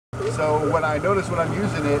So when I notice when I'm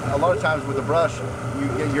using it, a lot of times with the brush,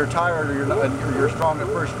 you're tired or you're strong at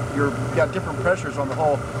first. You got different pressures on the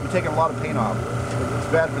hole. You're taking a lot of paint off.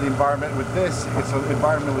 It's bad for the environment. With this, it's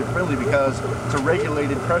environmentally friendly because it's a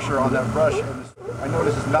regulated pressure on that brush. And I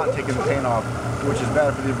notice it's not taking the paint off, which is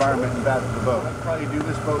bad for the environment and bad for the boat. I'd probably do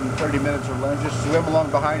this boat in 30 minutes or less. Just swim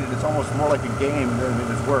along behind it. It's almost more like a game than it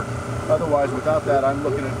is work. Otherwise, without that, I'm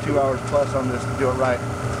looking at 2 hours plus on this to do it right.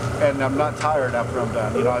 And I'm not tired after I'm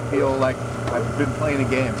done. You know, I feel like I've been playing a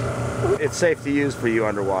game. It's safe to use for you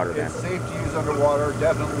underwater, then? It's safe to use underwater,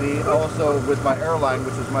 definitely. Also with my airline,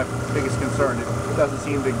 which is my biggest concern. It doesn't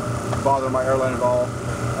seem to bother my airline at all.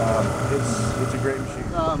 It's a great machine.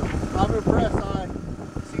 I'm impressed.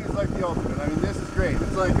 It seems like the ultimate. I mean, this is great.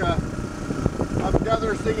 It's like I'm down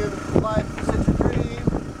there singing "Life is Such a Dream,"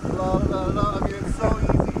 blah blah blah. I mean, it's so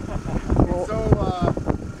easy. It's so.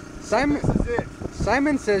 Simon, this is it.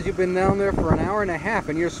 Simon says you've been down there for an hour and a half,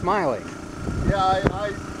 and you're smiling. Yeah,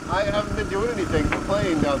 I haven't been doing anything but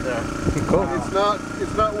playing down there. Cool.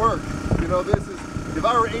 It's not work. You know, this is, if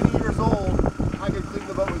I were 80 years old, I could clean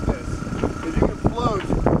the boat with this. If you can float,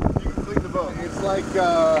 you can clean the boat. It's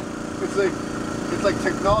like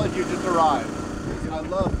technology just arrived. I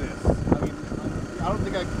love this. I mean, I don't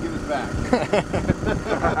think I can give it back.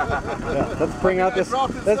 Let's bring out this.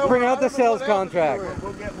 Let's bring out the sales contract.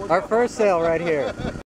 Our first sale right here.